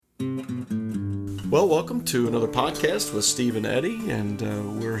Well, welcome to another podcast with Steve and Eddie, and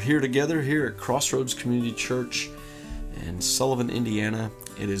we're here together here at Crossroads Community Church in Sullivan, Indiana.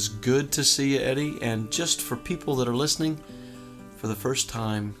 It is good to see you, Eddie, and just for people that are listening, for the first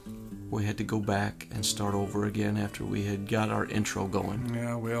time, we had to go back and start over again after we had got our intro going.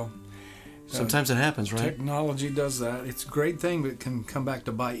 Yeah, well, sometimes it happens, right? Technology does that. It's a great thing, but it can come back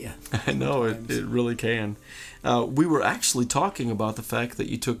to bite you. I know, it really can. We were actually talking about the fact that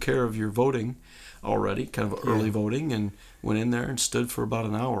you took care of your voting already, kind of early voting, and went in there and stood for about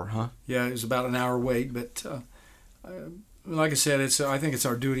an hour, huh? Yeah, it was about an hour wait, but like I said, I think it's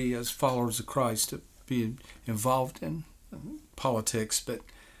our duty as followers of Christ to be involved in politics. But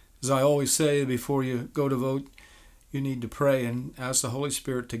as I always say, before you go to vote, you need to pray and ask the Holy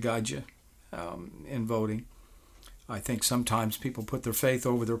Spirit to guide you in voting. I think sometimes people put their faith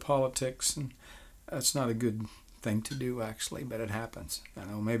over their politics, and that's not a good thing to do, actually, but it happens. I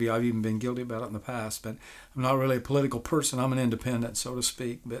know maybe I've even been guilty about it in the past, but I'm not really a political person. I'm an independent, so to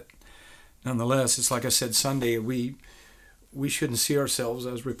speak. But nonetheless, it's like I said Sunday, we shouldn't see ourselves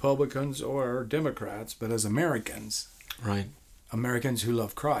as Republicans or Democrats, but as Americans. Right. Americans who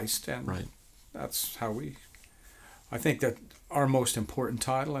love Christ, and right. That's how I think that our most important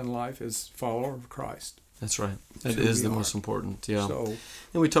title in life is follower of Christ. That's right. That is the most important, yeah. So,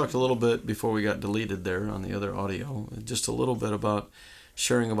 and we talked a little bit before we got deleted there on the other audio, just a little bit about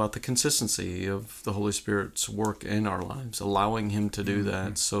sharing about the consistency of the Holy Spirit's work in our lives, allowing Him to do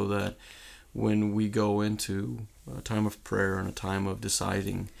that so that when we go into a time of prayer and a time of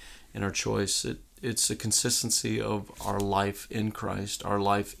deciding in our choice, it's a consistency of our life in Christ, our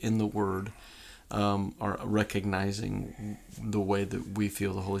life in the Word, are recognizing the way that we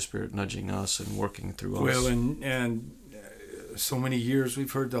feel the Holy Spirit nudging us and working through us. Well, and so many years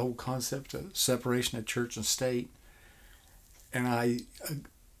we've heard the whole concept of separation of church and state, and I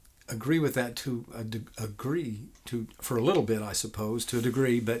agree with that for a little bit, I suppose, to a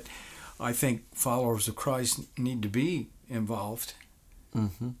degree. But I think followers of Christ need to be involved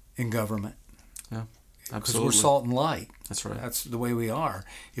in government. Yeah. Because we're salt and light. That's right. That's the way we are.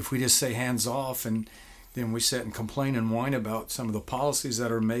 If we just say hands off and then we sit and complain and whine about some of the policies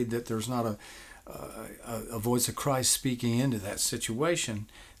that are made, that there's not a voice of Christ speaking into that situation,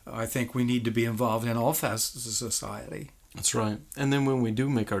 I think we need to be involved in all facets of society. That's right. And then when we do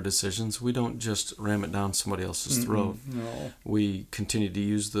make our decisions, we don't just ram it down somebody else's throat. No. We continue to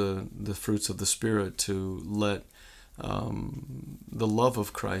use the fruits of the Spirit to let the love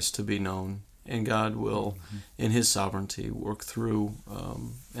of Christ to be known. And God will, in His sovereignty, work through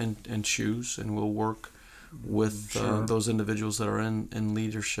and choose, and will work with those individuals that are in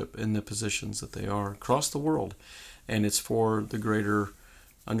leadership in the positions that they are across the world. And it's for the greater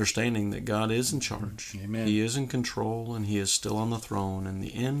understanding that God is in charge. Amen. He is in control, and He is still on the throne, and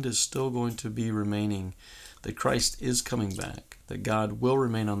the end is still going to be remaining, that Christ is coming back, that God will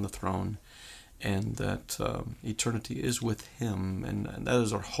remain on the throne, and that eternity is with Him. And that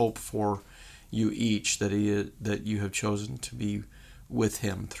is our hope for you each, that you have chosen to be with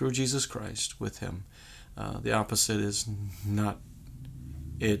Him through Jesus Christ, with Him. The opposite is not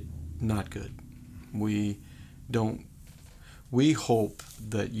good. We hope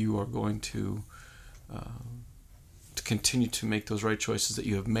that you are going to continue to make those right choices, that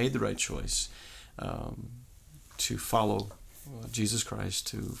you have made the right choice to follow Jesus Christ,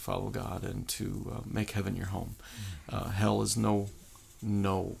 to follow God, and to make heaven your home. Hell is no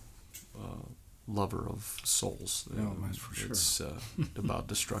lover of souls. No, that's for sure. It's about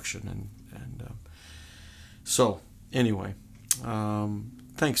destruction. And so, anyway,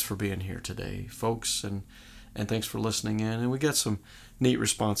 thanks for being here today, folks, and thanks for listening in. And we got some neat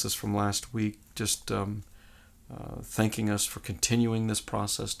responses from last week, just thanking us for continuing this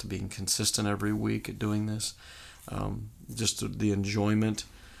process, to being consistent every week at doing this. Just the enjoyment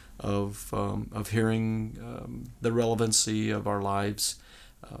of hearing the relevancy of our lives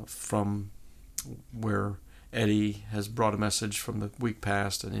from where Eddie has brought a message from the week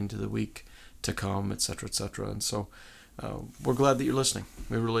past and into the week to come, etc., etc. And so we're glad that you're listening.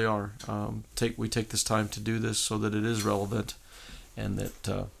 We really are. We take this time to do this so that it is relevant, and that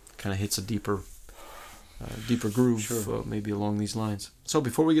kind of hits a deeper groove, maybe along these lines. So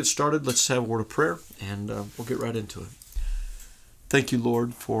before we get started, let's have a word of prayer, and we'll get right into it. Thank you,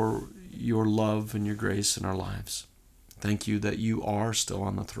 Lord, for your love and your grace in our lives. Thank you that you are still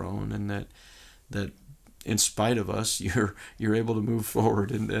on the throne, and that in spite of us, you're able to move forward.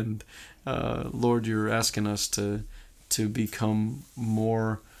 And Lord, you're asking us to become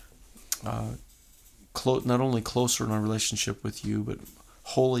more not only closer in our relationship with you, but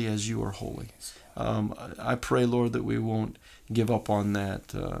holy as you are holy. I pray, Lord, that we won't give up on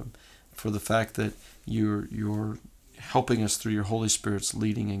that. for the fact that you're helping us through your Holy Spirit's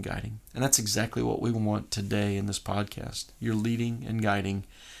leading and guiding. And that's exactly what we want today in this podcast. You're leading and guiding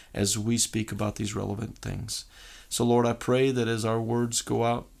as we speak about these relevant things. So Lord, I pray that as our words go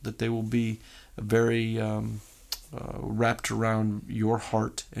out, that they will be very wrapped around your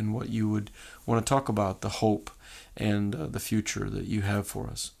heart and what you would want to talk about, the hope and the future that you have for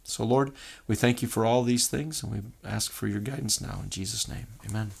us. So Lord, we thank you for all these things, and we ask for your guidance now in Jesus' name.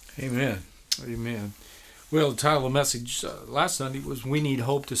 Amen. Amen. Amen. Well, the title of the message last Sunday was "We Need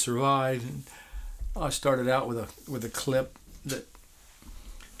Hope to Survive," and I started out with a clip that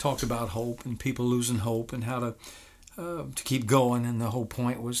talked about hope and people losing hope and how to keep going. And the whole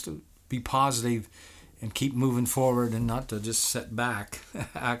point was to be positive and keep moving forward and not to just sit back.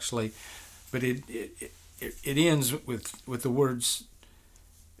 Actually, but it ends with the words,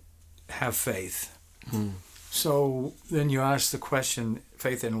 "Have faith." So then you ask the question,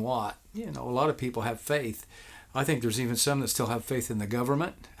 faith in what? A lot of people have faith. I think there's even some that still have faith in the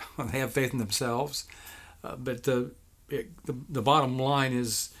government. They have faith in themselves. But the bottom line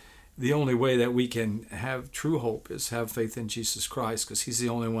is the only way that we can have true hope is have faith in Jesus Christ, because he's the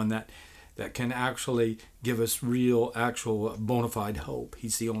only one that can actually give us real, actual, bona fide hope.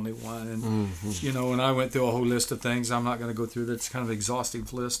 He's the only one. And, and I went through a whole list of things. I'm not going to go through that. It's kind of an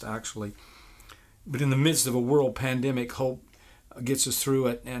exhaustive list, actually. But in the midst of a world pandemic, hope gets us through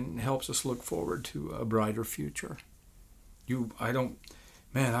it and helps us look forward to a brighter future. I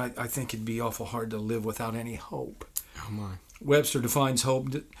think it'd be awful hard to live without any hope. Oh my. Webster defines hope: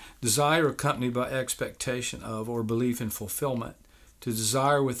 desire accompanied by expectation of or belief in fulfillment. To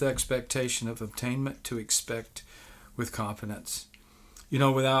desire with expectation of obtainment, to expect with confidence.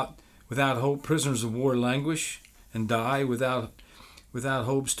 Without hope, prisoners of war languish and die. Without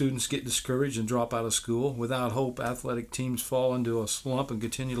hope, students get discouraged and drop out of school. Without hope, athletic teams fall into a slump and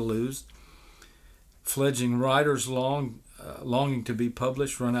continue to lose. Fledgling writers longing to be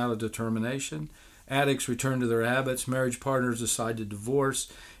published run out of determination. Addicts return to their habits. Marriage partners decide to divorce.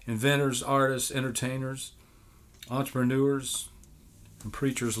 Inventors, artists, entertainers, entrepreneurs, and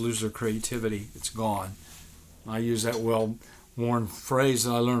preachers lose their creativity. It's gone. I use that well-worn phrase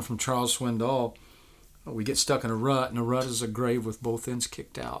that I learned from Charles Swindoll. We get stuck in a rut, and a rut is a grave with both ends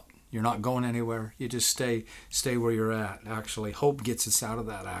kicked out. You're not going anywhere. You just stay where you're at, actually. Hope gets us out of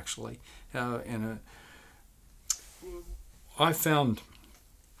that, actually. I found,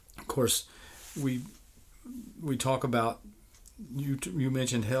 of course, we talk about, you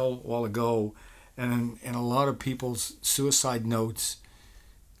mentioned hell a while ago, and in a lot of people's suicide notes,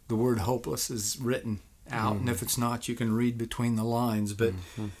 the word hopeless is written out, and if it's not, you can read between the lines. But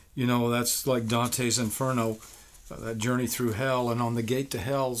that's like Dante's Inferno, that journey through hell, and on the gate to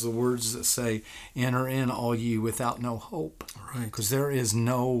hell's the words that say, "Enter in, all ye without no hope." Right. Because there is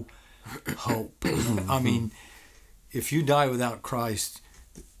no hope. I mean, if you die without Christ,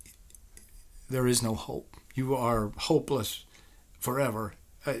 there is no hope. You are hopeless forever,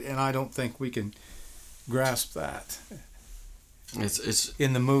 and I don't think we can grasp that. It's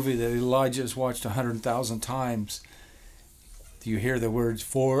in the movie that Elijah's watched 100,000 times. Do you hear the words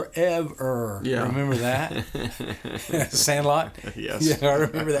 "forever"? Yeah. Remember that? Sandlot? Yes. Yeah, I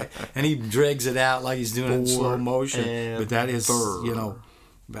remember that. And he drags it out like he's doing it in slow motion. But that is,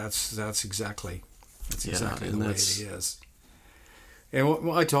 that's exactly the way it is. And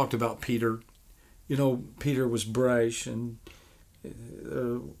when I talked about Peter, Peter was brash and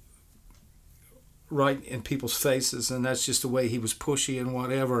right in people's faces, and that's just the way he was pushy and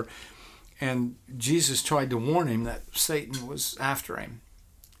whatever. And Jesus tried to warn him that Satan was after him.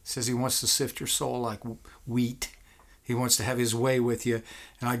 He says he wants to sift your soul like wheat. He wants to have his way with you.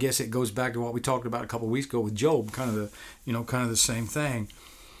 And I guess it goes back to what we talked about a couple of weeks ago with Job, kind of the same thing.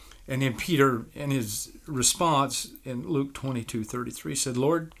 And then Peter, in his response in Luke 22:33, said,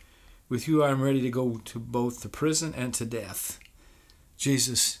 "Lord, with you I am ready to go to both the prison and to death."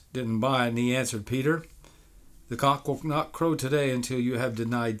 Jesus didn't buy it, and he answered, "Peter, the cock will not crow today until you have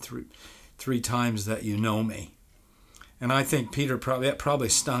denied three times that you know me." And I think Peter probably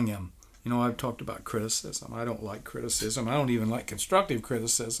stung him. I've talked about criticism. I don't like criticism. I don't even like constructive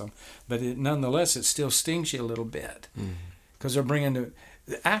criticism. But nonetheless, it still stings you a little bit. Because they're bringing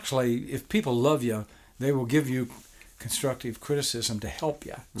actually, if people love you, they will give you constructive criticism to help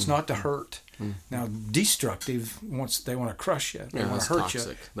you. It's not to hurt. Now, destructive, they want to crush you. They want to hurt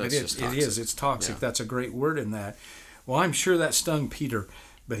toxic. you. That's just toxic. It is. It's toxic. Yeah. That's a great word in that. Well, I'm sure that stung Peter,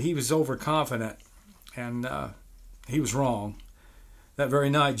 but he was overconfident, and he was wrong. That very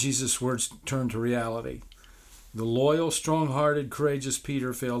night, Jesus' words turned to reality. The loyal, strong-hearted, courageous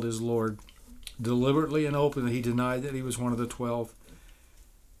Peter failed his Lord. Deliberately and openly, he denied that he was one of the 12.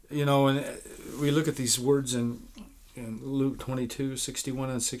 And we look at these words in Luke 22:61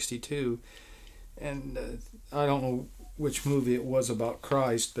 and 62, and I don't know which movie it was about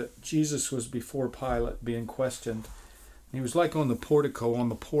Christ, but Jesus was before Pilate being questioned. He was like on the portico, on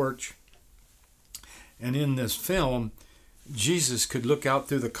the porch, and in this film, Jesus could look out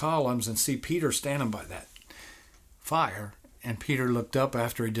through the columns and see Peter standing by that fire. And Peter looked up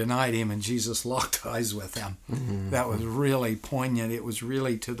after he denied him, and Jesus locked eyes with him. Mm-hmm. That was really poignant. It was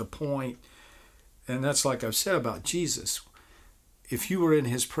really to the point. And that's like I've said about Jesus. If you were in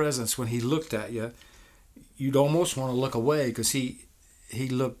his presence when he looked at you, you'd almost want to look away, because he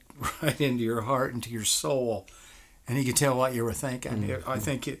looked right into your heart, into your soul, and he could tell what you were thinking. Mm-hmm.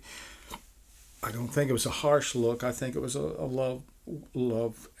 I don't think it was a harsh look. I think it was a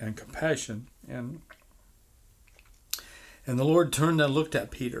love and compassion. And the Lord turned and looked at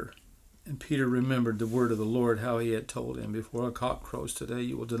Peter. And Peter remembered the word of the Lord, how he had told him, before a cock crows today,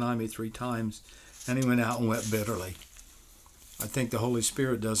 you will deny me 3 times. And he went out and wept bitterly. I think the Holy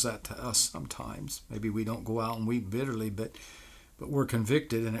Spirit does that to us sometimes. Maybe we don't go out and weep bitterly, but we're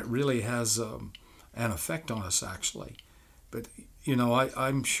convicted, and it really has an effect on us, actually. But,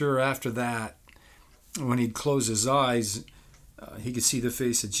 I'm sure after that, when he'd close his eyes, he could see the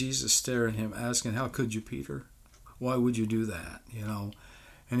face of Jesus staring at him, asking, how could you, Peter? Why would you do that? And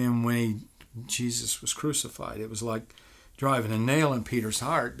then when Jesus was crucified, it was like driving a nail in Peter's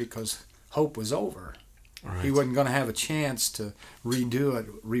heart, because hope was over. Right. He wasn't going to have a chance to redo it,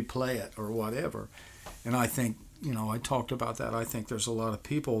 replay it, or whatever. And I think, I talked about that. I think there's a lot of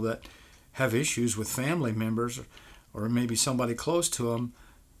people that have issues with family members, or maybe somebody close to them,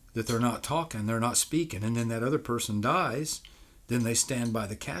 that they're not talking, they're not speaking, and then that other person dies, then they stand by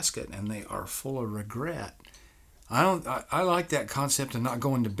the casket and they are full of regret. I like that concept of not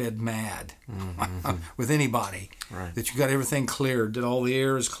going to bed mad with anybody. Right. That you got everything cleared, that all the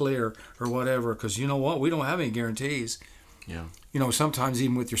air is clear, or whatever. Because you know what? We don't have any guarantees. Yeah. Sometimes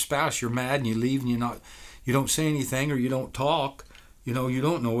even with your spouse, you're mad and you leave and you don't say anything, or you don't talk. You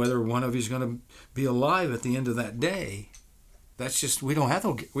don't know whether one of you is going to be alive at the end of that day. That's just we don't have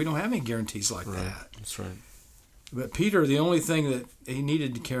any guarantees like that. That's right. But Peter, the only thing that he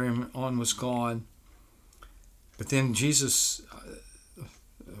needed to carry him on was gone. But then Jesus'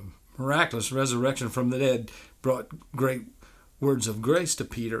 miraculous resurrection from the dead brought great words of grace to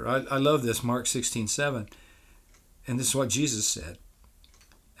Peter. I love this, Mark 16:7. And this is what Jesus said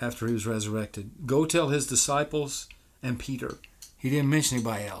after he was resurrected. Go tell his disciples and Peter. He didn't mention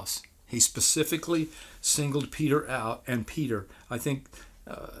anybody else. He specifically singled Peter out, and Peter. I think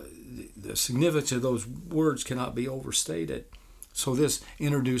the significance of those words cannot be overstated. So this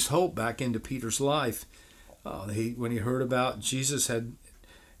introduced hope back into Peter's life. When he heard about Jesus had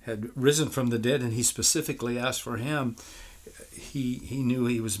risen from the dead, and he specifically asked for him, he knew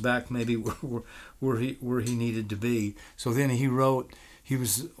he was back maybe where he needed to be. So then he wrote. He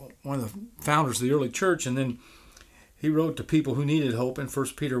was one of the founders of the early church, and then he wrote to people who needed hope in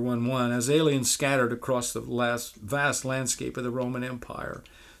 1 Peter 1:1, as aliens scattered across the vast landscape of the Roman Empire.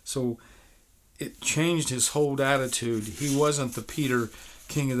 So it changed his whole attitude. He wasn't the Peter,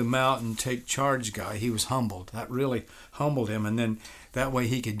 king of the mountain, take charge guy. He was humbled. That really humbled him, and then that way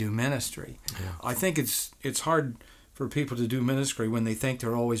he could do ministry. Yeah. I think it's hard for people to do ministry when they think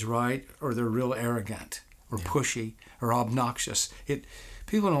they're always right, or they're real arrogant, or pushy, or obnoxious.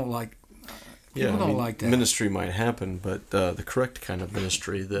 People don't like that. Ministry might happen, but the correct kind of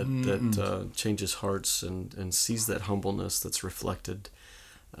ministry that changes hearts and sees that humbleness that's reflected,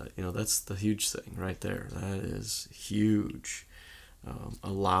 that's the huge thing right there. That is huge.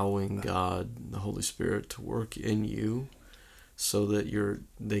 Allowing God, the Holy Spirit, to work in you, so that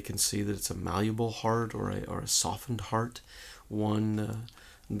they can see that it's a malleable heart or a softened heart, one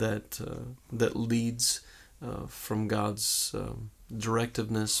that leads from God's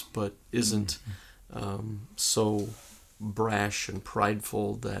directiveness, but isn't so brash and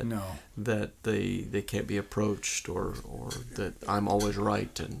prideful that they can't be approached, or that I'm always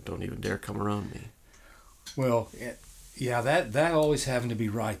right and don't even dare come around me. Well, yeah, that always having to be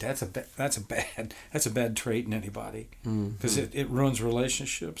right, that's a bad trait in anybody, because it ruins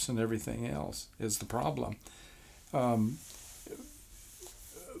relationships and everything else is the problem.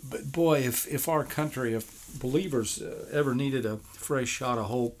 But boy, if our country, if believers ever needed a fresh shot of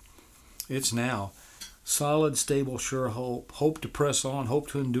hope, it's now. Solid, stable, sure hope. Hope to press on, hope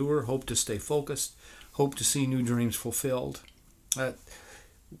to endure, hope to stay focused, hope to see new dreams fulfilled.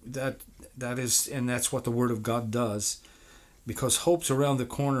 That is, and that's what the Word of God does, because hope's around the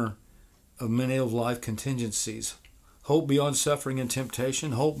corner of many of life contingencies. Hope beyond suffering and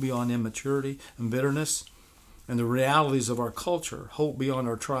temptation, hope beyond immaturity and bitterness, and the realities of our culture, hope beyond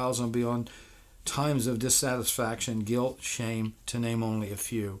our trials and beyond times of dissatisfaction, guilt, shame, to name only a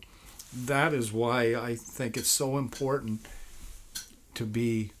few. That is why I think it's so important to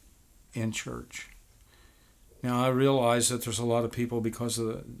be in church. Now, I realize that there's a lot of people, because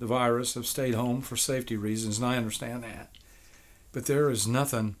of the virus, have stayed home for safety reasons, and I understand that. But there is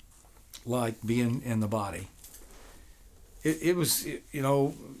nothing like being in the body. It was,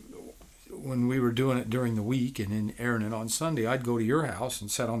 when we were doing it during the week and then airing it on Sunday, I'd go to your house and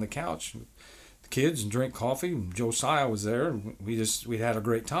sit on the couch with the kids and drink coffee. And Josiah was there, and we'd had a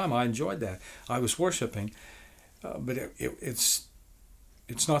great time. I enjoyed that. I was worshiping, but it's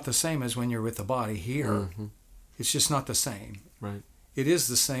not the same as when you're with the body here. Mm-hmm. It's just not the same. Right. It is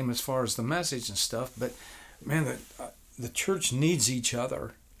the same as far as the message and stuff, but man, the church needs each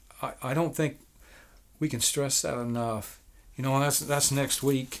other. I don't think we can stress that enough. And that's next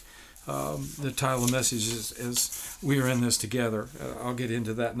week. The title of the message is "We Are in This Together." I'll get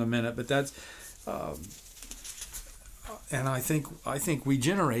into that in a minute, but that's and I think we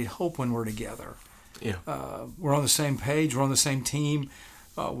generate hope when we're together. Yeah. We're on the same page. We're on the same team.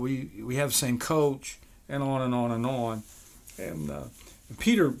 We have the same coach, and on and on and on. And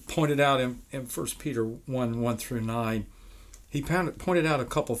Peter pointed out in 1 Peter 1:1-9, he pointed out a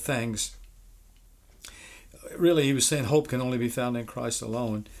couple things. Really, he was saying hope can only be found in Christ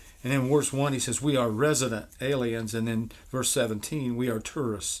alone. And in verse 1, he says, we are resident aliens. And in verse 17, we are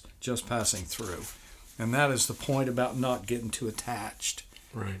tourists just passing through. And that is the point about not getting too attached.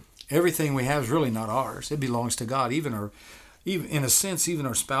 Right. Everything we have is really not ours. It belongs to God. Even in a sense, even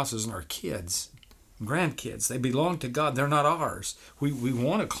our spouses and our kids, grandkids, they belong to God. They're not ours. We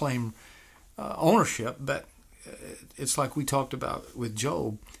want to claim ownership, but it's like we talked about with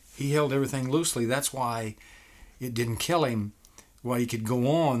Job. He held everything loosely. That's why it didn't kill him. Why he could go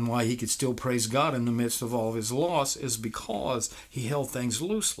on, why he could still praise God in the midst of all of his loss, is because he held things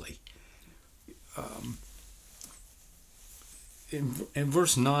loosely. In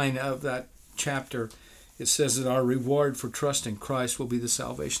verse 9 of that chapter, it says that our reward for trusting Christ will be the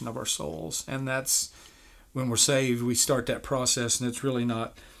salvation of our souls. And that's when we're saved, we start that process, and it's really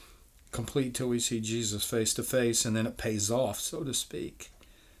not complete till we see Jesus face to face, and then it pays off, so to speak.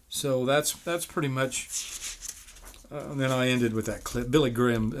 So that's pretty much. Then I ended with that clip. Billy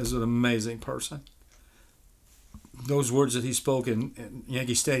Graham is an amazing person. Those words that he spoke in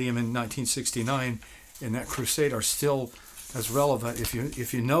Yankee Stadium in 1969 in that crusade are still as relevant.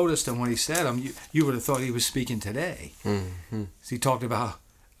 If you noticed them when he said them, you would have thought he was speaking today. Mm-hmm. He talked about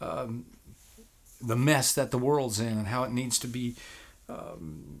the mess that the world's in and how it needs to be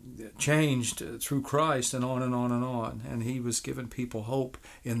changed through Christ, and on and on and on. And he was giving people hope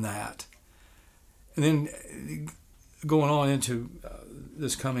in that. And then going on into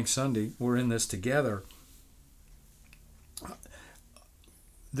this coming Sunday, we're in this together.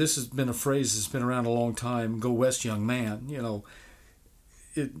 This has been a phrase that's been around a long time. Go west, young man.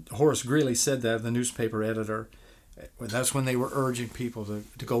 Horace Greeley said that, the newspaper editor. That's when they were urging people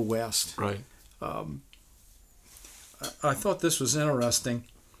to go west. Right. I thought this was interesting.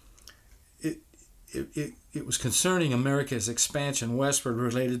 It was concerning America's expansion westward,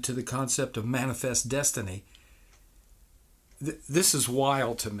 related to the concept of manifest destiny. This is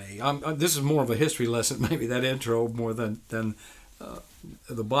wild to me. This is more of a history lesson, maybe that intro, more than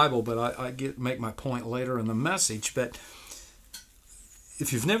the Bible, but I make my point later in the message. But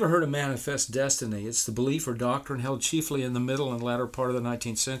if you've never heard of manifest destiny, it's the belief or doctrine held chiefly in the middle and latter part of the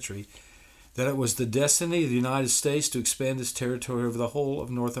 19th century that it was the destiny of the United States to expand its territory over the whole of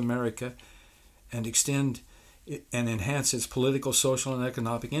North America and extend and enhance its political, social, and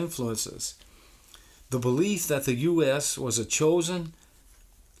economic influences. The belief that the U.S. was a chosen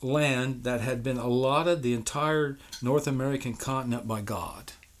land that had been allotted the entire North American continent by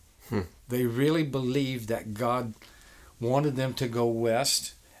God. They really believed that God wanted them to go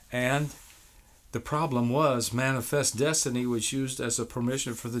west, and the problem was manifest destiny was used as a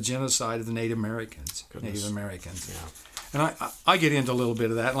permission for the genocide of the Native Americans. Goodness. Native Americans. Yeah. And I get into a little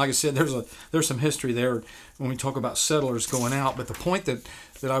bit of that. And like I said, there's some history there when we talk about settlers going out. But the point that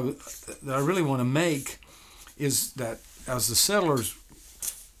I really want to make is that as the settlers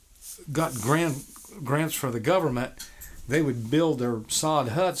got grants for the government, they would build their sod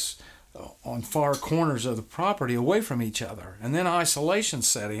huts on far corners of the property away from each other. And then isolation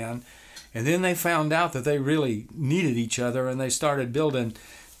set in. And then they found out that they really needed each other, and they started building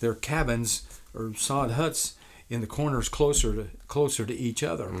their cabins or sod huts in the corners closer to each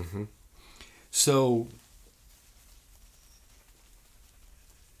other. Mm-hmm. So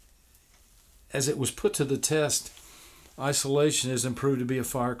as it was put to the test, isolationism proved to be a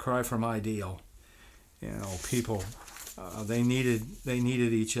far cry from ideal. people, they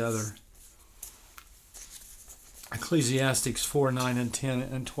needed each other. Ecclesiastes 4:9 and 10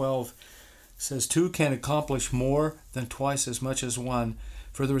 and 12 says, two can accomplish more than twice as much as one,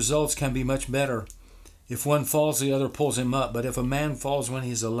 for the results can be much better. If one falls, the other pulls him up. But if a man falls when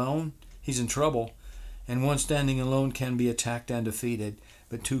he's alone, he's in trouble. And one standing alone can be attacked and defeated,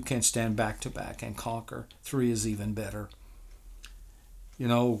 but two can stand back to back and conquer. Three is even better.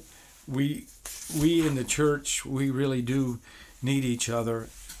 We in the church, we really do need each other.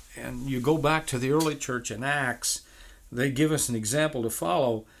 And you go back to the early church in Acts, they give us an example to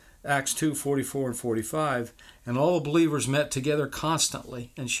follow. Acts 2:44 and 45, and all the believers met together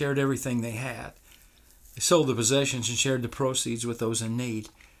constantly and shared everything they had. They sold the possessions and shared the proceeds with those in need.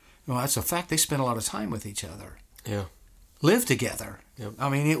 Well, that's a fact. They spent a lot of time with each other. Yeah. Lived together. Yep. I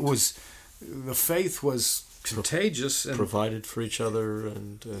mean, the faith was contagious. And provided for each other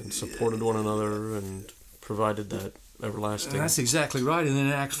and supported one another and provided that everlasting. And that's exactly right. And then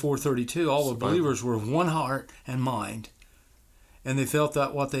in Acts 4:32, all the believers were of one heart and mind. And they felt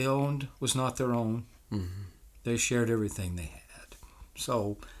that what they owned was not their own. Mm-hmm. They shared everything they had.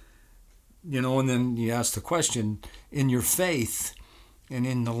 So, and then you ask the question, in your faith and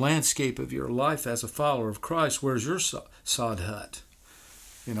in the landscape of your life as a follower of Christ, where's your sod hut?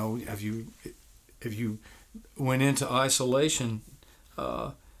 Have you went into isolation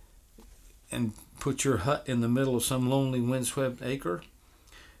and put your hut in the middle of some lonely windswept acre?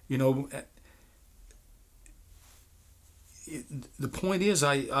 The point is,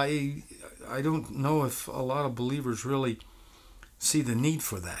 I don't know if a lot of believers really see the need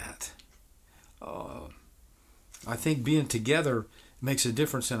for that. I think being together makes a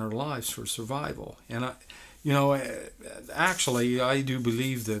difference in our lives for survival. And actually, I do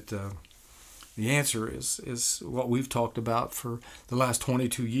believe that the answer is what we've talked about for the last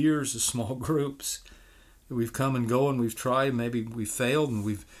 22 years: is small groups. We've come and go, and we've tried. Maybe we failed, and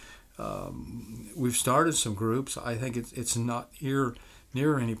we've started some groups. I think it's not near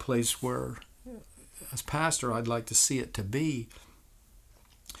any place where, as pastor, I'd like to see it to be.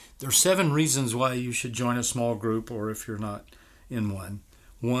 There are 7 reasons why you should join a small group, or if you're not in one.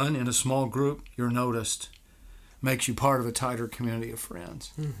 1, in a small group, you're noticed. Makes you part of a tighter community of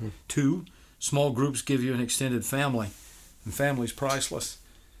friends. Mm-hmm. 2, small groups give you an extended family, and family's priceless.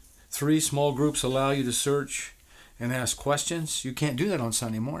 3, small groups allow you to search and ask questions. You can't do that on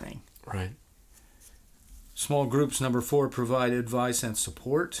Sunday morning. Right. Small groups, number 4, provide advice and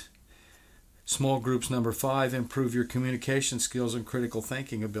support. Small groups, number 5, improve your communication skills and critical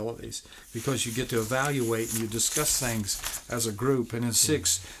thinking abilities, because you get to evaluate and you discuss things as a group. And in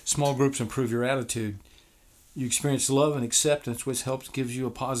 6, small groups improve your attitude. You experience love and acceptance, which gives you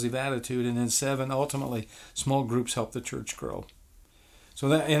a positive attitude. And then 7, ultimately, small groups help the church grow. So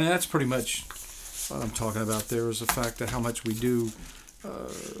that's pretty much what I'm talking about there, is the fact that how much we do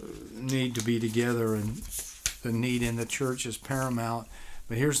need to be together, and the need in the church is paramount.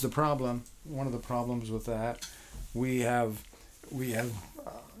 But here's the problem. One of the problems with that, we have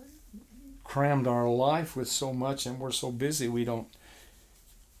crammed our life with so much, and we're so busy we don't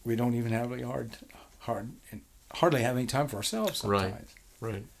even have hardly have any time for ourselves sometimes.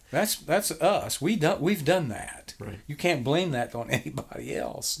 Right. That's us. We've done that. Right. You can't blame that on anybody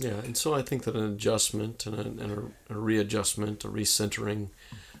else. Yeah, and so I think that an adjustment and a readjustment, a recentering,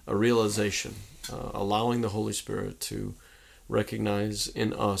 a realization, allowing the Holy Spirit to recognize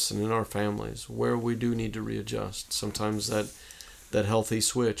in us and in our families where we do need to readjust. Sometimes that healthy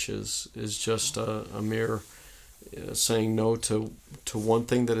switch is just a mere saying no to one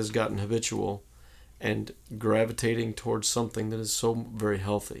thing that has gotten habitual and gravitating towards something that is so very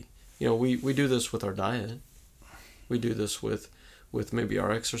healthy. We do this with our diet. We do this with maybe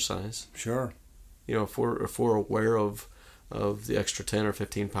our exercise. Sure. If we're aware of the extra 10 or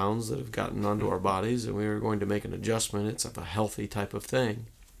 15 pounds that have gotten onto our bodies and we are going to make an adjustment, it's of a healthy type of thing.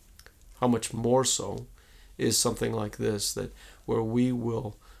 How much more so is something like this, that where we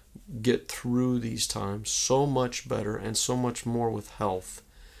will get through these times so much better and so much more with health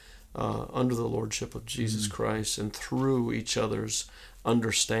under the Lordship of Jesus Christ and through each other's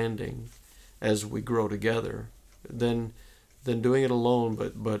understanding as we grow together than doing it alone,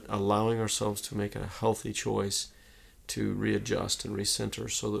 but allowing ourselves to make a healthy choice to readjust and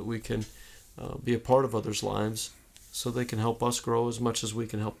recenter so that we can be a part of others' lives, so they can help us grow as much as we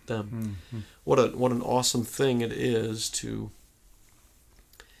can help them. Mm-hmm. What an awesome thing it is to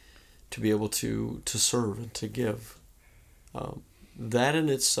be able to serve and to give. That in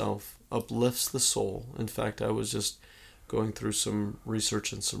itself uplifts the soul. In fact, I was just going through some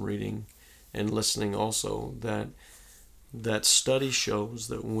research and some reading and listening also that that study shows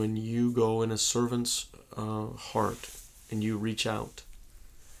that when you go in a servant's heart and you reach out,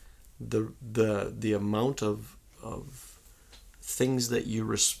 the amount of things that you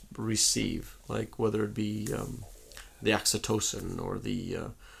receive, like whether it be the oxytocin or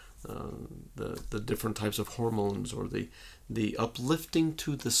the different types of hormones, or the uplifting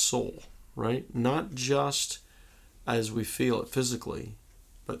to the soul, right? Not just as we feel it physically,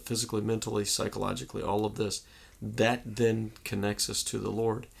 but physically, mentally, psychologically, all of this, that then connects us to the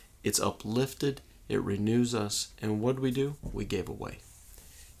Lord. It's uplifted, it renews us, and what do? We gave away.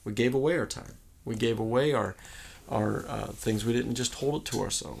 We gave away our time. We gave away our things. We didn't just hold it to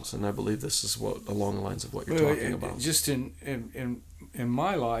ourselves. And I believe this is what along the lines of what you're talking about. Just in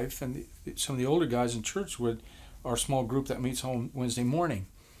my life, and some of the older guys in church our small group that meets on Wednesday morning.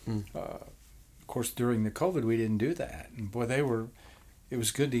 Of course, during the COVID, we didn't do that. And boy, it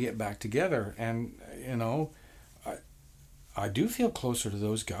was good to get back together. And, I do feel closer to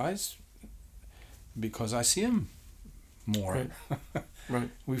those guys because I see them more. Right. Right.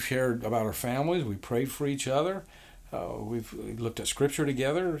 We've shared about our families. We prayed for each other. We've looked at Scripture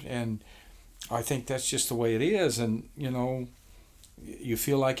together, and I think that's just the way it is. And you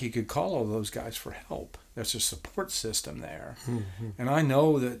feel like you could call all those guys for help. There's a support system there. Mm-hmm. And I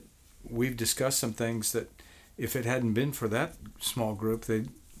know that we've discussed some things that if it hadn't been for that small group,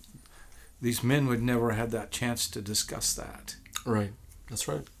 these men would never have that chance to discuss that. Right. That's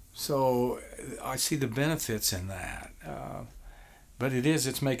right. So I see the benefits in that. But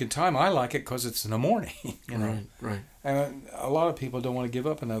it's making time. I like it because it's in the morning. Right. And a lot of people don't want to give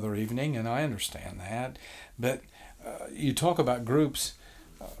up another evening, and I understand that. But you talk about groups.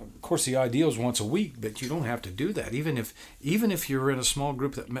 Of course, the ideal is once a week, but you don't have to do that. Even if you're in a small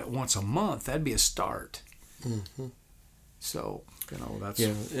group that met once a month, that'd be a start. Mm-hmm. So that's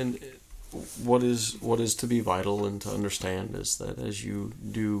And what is to be vital and to understand is that as you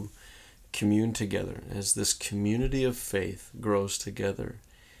do commune together, as this community of faith grows together,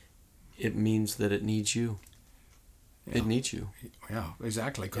 it means that it needs you. Yeah. It needs you. Yeah,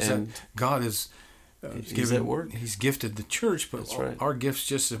 exactly. Because God is He's at work. He's gifted the church, but right. Our gift's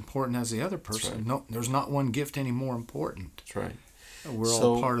just as important as the other person. Right. No, there's not one gift any more important. That's right. We're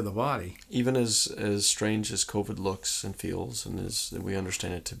all part of the body. Even as strange as COVID looks and feels, and as we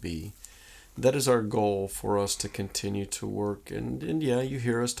understand it to be, that is our goal for us to continue to work. And yeah, you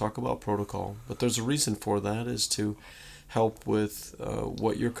hear us talk about protocol, but there's a reason for that, is to help with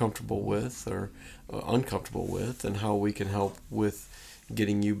what you're comfortable with or uncomfortable with, and how we can help with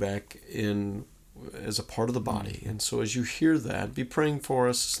getting you back in as a part of the body. And so as you hear that, be praying for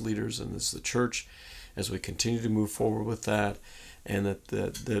us as leaders and as the church as we continue to move forward with that, and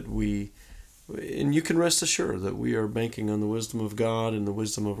that we, and you can rest assured that we are banking on the wisdom of God and the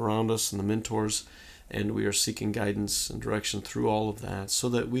wisdom of around us and the mentors, and we are seeking guidance and direction through all of that so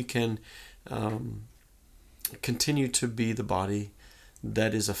that we can continue to be the body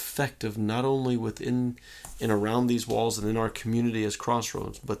that is effective not only within and around these walls and in our community as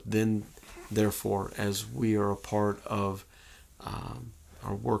Crossroads, but then therefore as we are a part of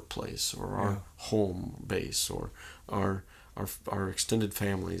our workplace or our home base or our extended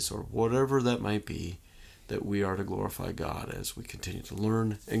families or whatever that might be, that we are to glorify God as we continue to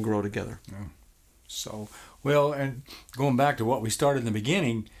learn and grow together. Yeah. So, well, and going back to what we started in the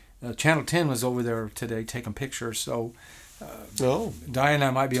beginning, Channel 10 was over there today taking pictures, so Diane and I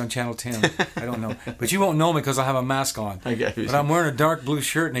might be on Channel 10. I don't know. But you won't know me because I have a mask on. But I'm wearing a dark blue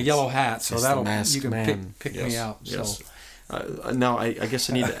shirt and a yellow hat, so you can pick me out. Yes. So. Now, I guess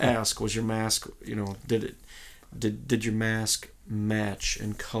I need to ask, was your mask, did your mask match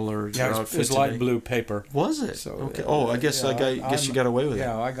in color your outfit it was today? light blue paper. Was it? So, okay. I guess you got away with it.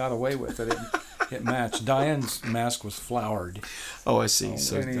 Yeah, I got away with it. It matched. Diane's mask was flowered. Oh, I see.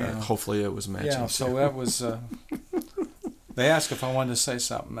 So hopefully it was matching. Yeah, so that was... they asked if I wanted to say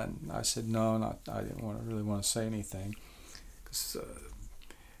something, and I said no, I didn't really want to say anything. Because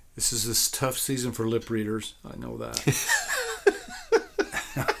this is this tough season for lip readers. I know that.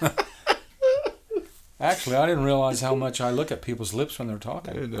 Actually, I didn't realize how much I look at people's lips when they're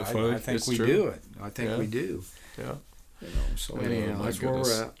talking. I think we do it. I think we do. Yeah. So anyhow, that's where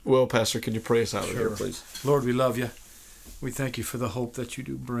we're at. Well, Pastor, can you pray us out of here, please? Lord, we love you. We thank you for the hope that you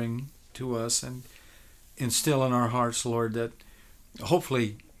do bring to us and instill in our hearts, Lord, that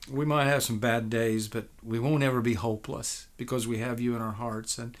hopefully we might have some bad days, but we won't ever be hopeless because we have you in our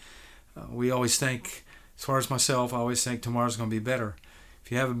hearts. And we always think, as far as myself, I always think tomorrow's going to be better.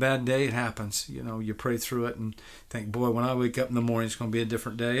 If you have a bad day, it happens. You pray through it and think, boy, when I wake up in the morning, it's going to be a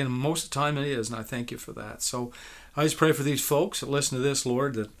different day. And most of the time it is, and I thank you for that. So I just pray for these folks that listen to this,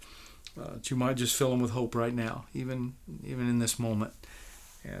 Lord, that that you might just fill them with hope right now, even in this moment,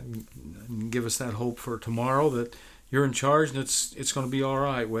 and give us that hope for tomorrow that you're in charge and it's going to be all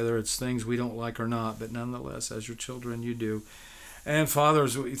right, whether it's things we don't like or not, but nonetheless, as your children, you do. And Father,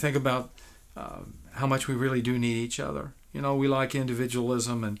 as we think about how much we really do need each other. You know, we like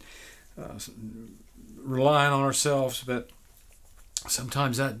individualism and relying on ourselves, but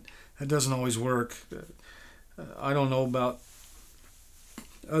sometimes that doesn't always work. I don't know about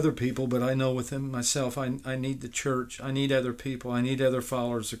other people, but I know within myself, I need the church. I need other people. I need other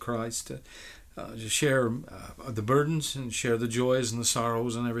followers of Christ to share the burdens and share the joys and the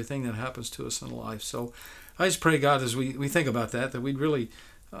sorrows and everything that happens to us in life. So I just pray, God, as we think about that we'd really,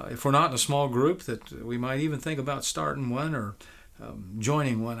 if we're not in a small group, that we might even think about starting one or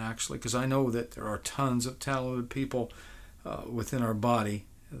joining one, actually, because I know that there are tons of talented people within our body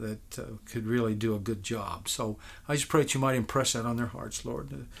that could really do a good job. So I just pray that you might impress that on their hearts,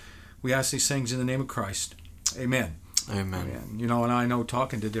 Lord. We ask these things in the name of Christ. Amen. Amen. Amen. You know, and I know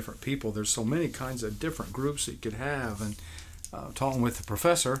talking to different people, there's so many kinds of different groups that you could have. And talking with the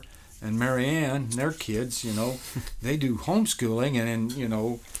professor and Mary Ann and their kids, you know, they do homeschooling. And you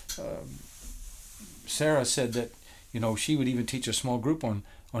know, Sarah said that, you know, she would even teach a small group on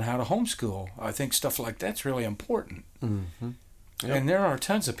how to homeschool. I think stuff like that's really important. Mm-hmm. Yep. And there are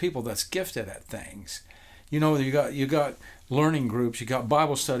tons of people that's gifted at things. You know, you got learning groups, you got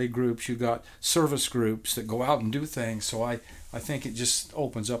Bible study groups, you got service groups that go out and do things. So I think it just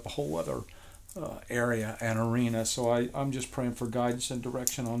opens up a whole other area and arena. So I'm just praying for guidance and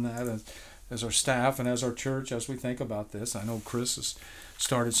direction on that as our staff and as our church as we think about this. I know Chris has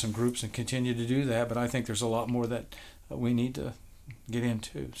started some groups and continue to do that, but I think there's a lot more that we need to get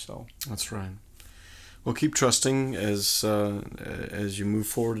into. So that's right. Well, keep trusting as you move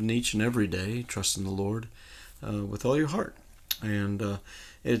forward in each and every day. Trust in the Lord with all your heart, and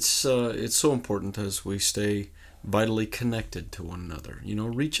it's so important as we stay vitally connected to one another. You know,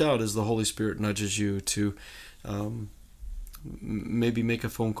 reach out as the Holy Spirit nudges you to maybe make a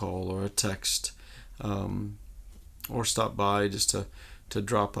phone call or a text, or stop by just to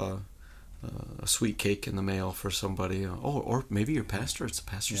drop a sweet cake in the mail for somebody. Or maybe your pastor. It's the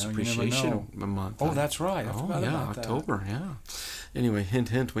Pastor's Appreciation Month. Oh, that's right. I forgot about October, that. yeah. Anyway, hint,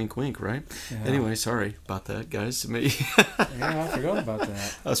 hint, wink, wink, right? Yeah. Anyway, sorry about that, guys. Yeah, I forgot about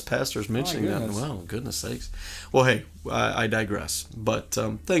that. Us pastors mentioning that. Well, goodness sakes. Well, hey, I digress. But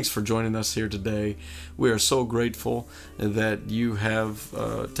thanks for joining us here today. We are so grateful that you have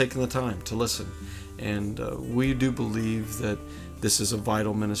taken the time to listen. And we do believe that this is a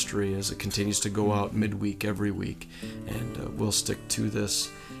vital ministry as it continues to go out midweek every week, and we'll stick to this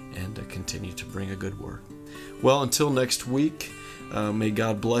and continue to bring a good word. Well, until next week, may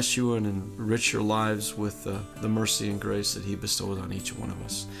God bless you and enrich your lives with the mercy and grace that He bestows on each one of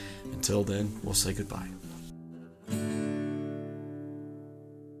us. Until then, we'll say goodbye.